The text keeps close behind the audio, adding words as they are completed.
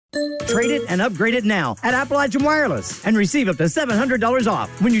Trade it and upgrade it now at Appalachian Wireless and receive up to $700 off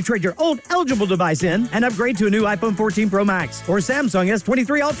when you trade your old eligible device in and upgrade to a new iPhone 14 Pro Max or Samsung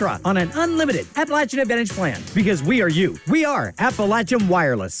S23 Ultra on an unlimited Appalachian Advantage plan. Because we are you. We are Appalachian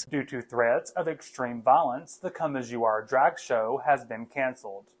Wireless. Due to threats of extreme violence, the Come As You Are drag show has been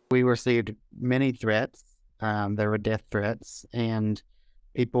canceled. We received many threats. There were death threats, and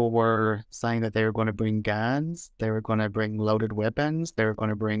people were saying that they were going to bring guns, they were going to bring loaded weapons, they were going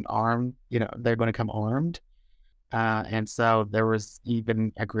to bring they're going to come armed. And so there was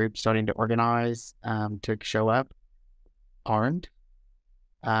even a group starting to organize to show up armed.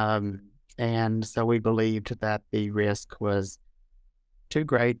 And so we believed that the risk was too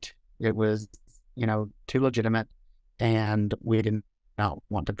great. It was, too legitimate. And we did not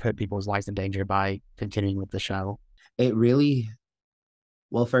want to put people's lives in danger by continuing with the show. It really...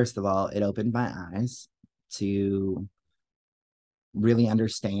 Well, first of all, it opened my eyes to really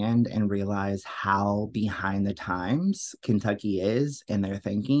understand and realize how behind the times Kentucky is in their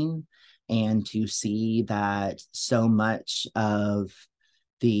thinking, and to see that so much of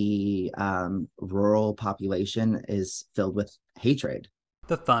the rural population is filled with hatred.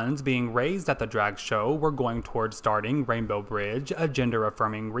 The funds being raised at the drag show were going towards starting Rainbow Bridge, a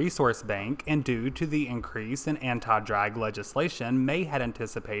gender-affirming resource bank, and due to the increase in anti-drag legislation, May had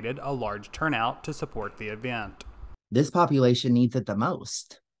anticipated a large turnout to support the event. This population needs it the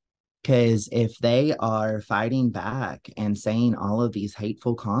most, because if they are fighting back and saying all of these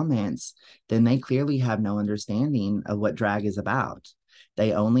hateful comments, then they clearly have no understanding of what drag is about.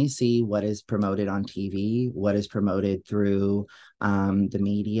 They only see what is promoted on TV, what is promoted through the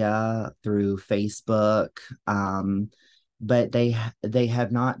media, through Facebook, but they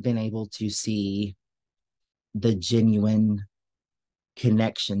have not been able to see the genuine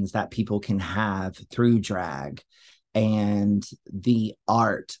connections that people can have through drag and the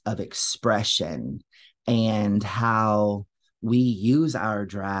art of expression, and how we use our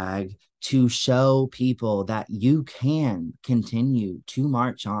drag to show people that you can continue to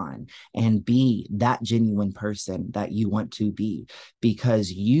march on and be that genuine person that you want to be,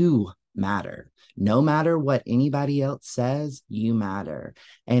 because you matter. No matter what anybody else says, you matter.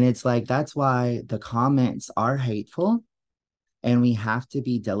 And it's like, that's why the comments are hateful, and we have to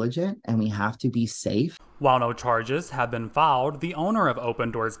be diligent and we have to be safe. While no charges have been filed, the owner of Open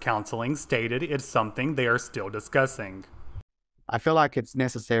Doors Counseling stated it's something they are still discussing. I feel like it's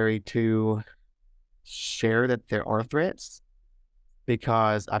necessary to share that there are threats,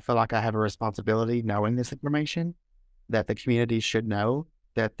 because I feel like I have a responsibility knowing this information, that the community should know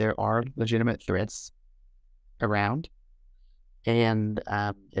that there are legitimate threats around. And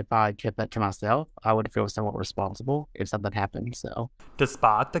if I kept that to myself, I would feel somewhat responsible if something happened. So,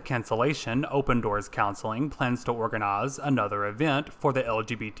 despite the cancellation, Open Doors Counseling plans to organize another event for the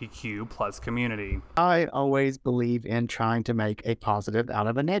LGBTQ plus community. I always believe in trying to make a positive out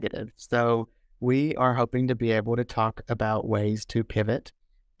of a negative. So we are hoping to be able to talk about ways to pivot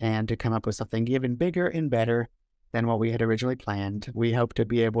and to come up with something even bigger and better than what we had originally planned. We hope to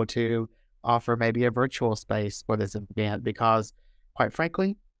be able to offer maybe a virtual space for this event, because quite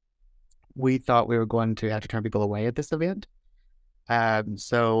frankly, we thought we were going to have to turn people away at this event.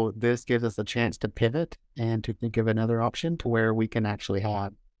 So this gives us a chance to pivot and to think of another option to where we can actually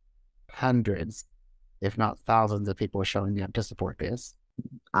have hundreds, if not thousands of people showing up to support this.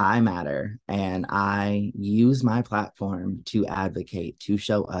 I matter, and I use my platform to advocate, to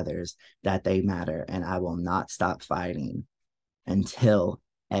show others that they matter, and I will not stop fighting until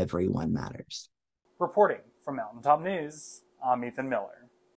everyone matters. Reporting from Mountaintop News, I'm Ethan Miller.